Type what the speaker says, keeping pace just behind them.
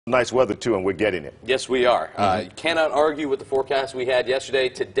Nice weather, too, and we're getting it. Yes, we are. You cannot argue with the forecast we had yesterday.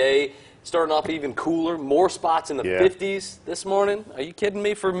 Today, starting off even cooler. More spots in the 50s this morning. Are you kidding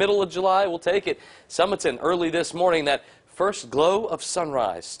me? For middle of July, we'll take it. Summiton early this morning, that first glow of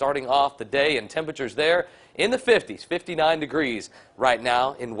sunrise starting off the day, and temperatures there in the 50s, 59 degrees right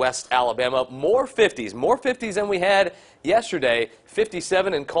now in West Alabama. More 50s than we had yesterday.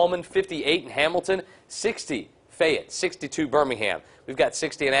 57 in Coleman, 58 in Hamilton, 60 Fayette, 62 Birmingham. We've got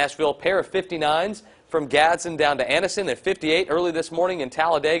 60 in Asheville, pair of 59s from Gadsden down to Anniston, and 58 early this morning in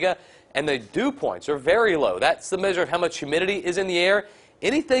Talladega. And the dew points are very low. That's the measure of how much humidity is in the air.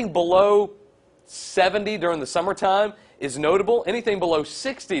 Anything below 70 during the summertime is notable. Anything below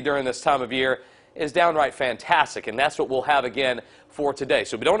 60 during this time of year is downright fantastic, and that's what we'll have again for today.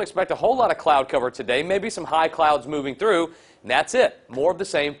 So we don't expect a whole lot of cloud cover today, maybe some high clouds moving through, and that's it. More of the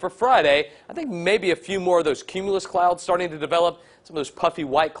same for Friday. I think maybe a few more of those cumulus clouds starting to develop, some of those puffy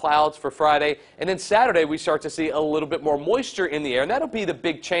white clouds for Friday. And then Saturday we start to see a little bit more moisture in the air, and that'll be the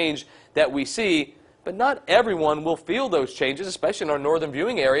big change that we see. But not everyone will feel those changes, especially in our northern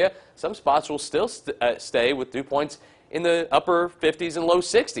viewing area. Some spots will still stay with dew points in the upper 50s and low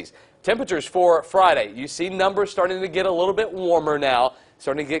 60s. Temperatures for Friday, you see numbers starting to get a little bit warmer now,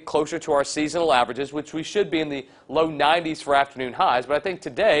 starting to get closer to our seasonal averages, which we should be in the low 90s for afternoon highs. But I think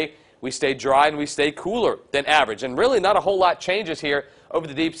today we stay dry and we stay cooler than average. And really not a whole lot changes here over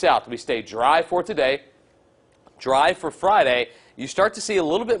the deep south. We stay dry for today, dry for Friday. You start to see a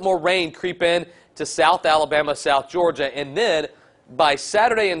little bit more rain creep in to South Alabama, South Georgia, and then by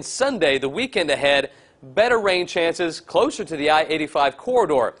Saturday and Sunday, the weekend ahead, better rain chances closer to the I-85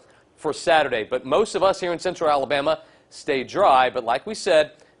 corridor for Saturday. But most of us here in central Alabama stay dry. But like we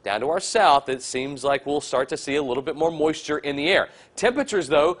said, down to our south, it seems like we'll start to see a little bit more moisture in the air. Temperatures,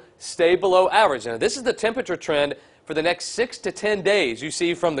 though, stay below average. Now, this is the temperature trend for the next 6 to 10 days. You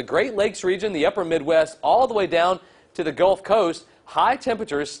see from the Great Lakes region, the upper Midwest, all the way down to the Gulf Coast, high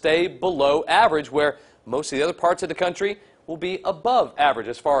temperatures stay below average, where most of the other parts of the country will be above average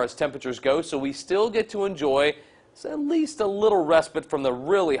as far as temperatures go. So we still get to enjoy at least a little respite from the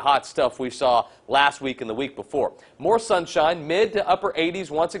really hot stuff we saw last week and the week before. More sunshine, mid to upper 80s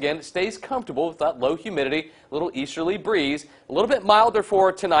once again. It stays comfortable with that low humidity, a little easterly breeze. A little bit milder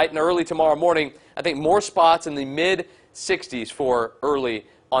for tonight and early tomorrow morning. I think more spots in the mid 60s for early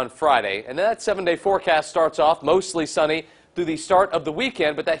on Friday. And that 7-day forecast starts off mostly sunny through the start of the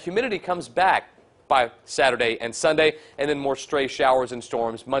weekend, but that humidity comes back by Saturday and Sunday, and then more stray showers and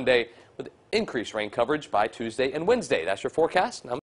storms Monday with increased rain coverage by Tuesday and Wednesday. That's your forecast.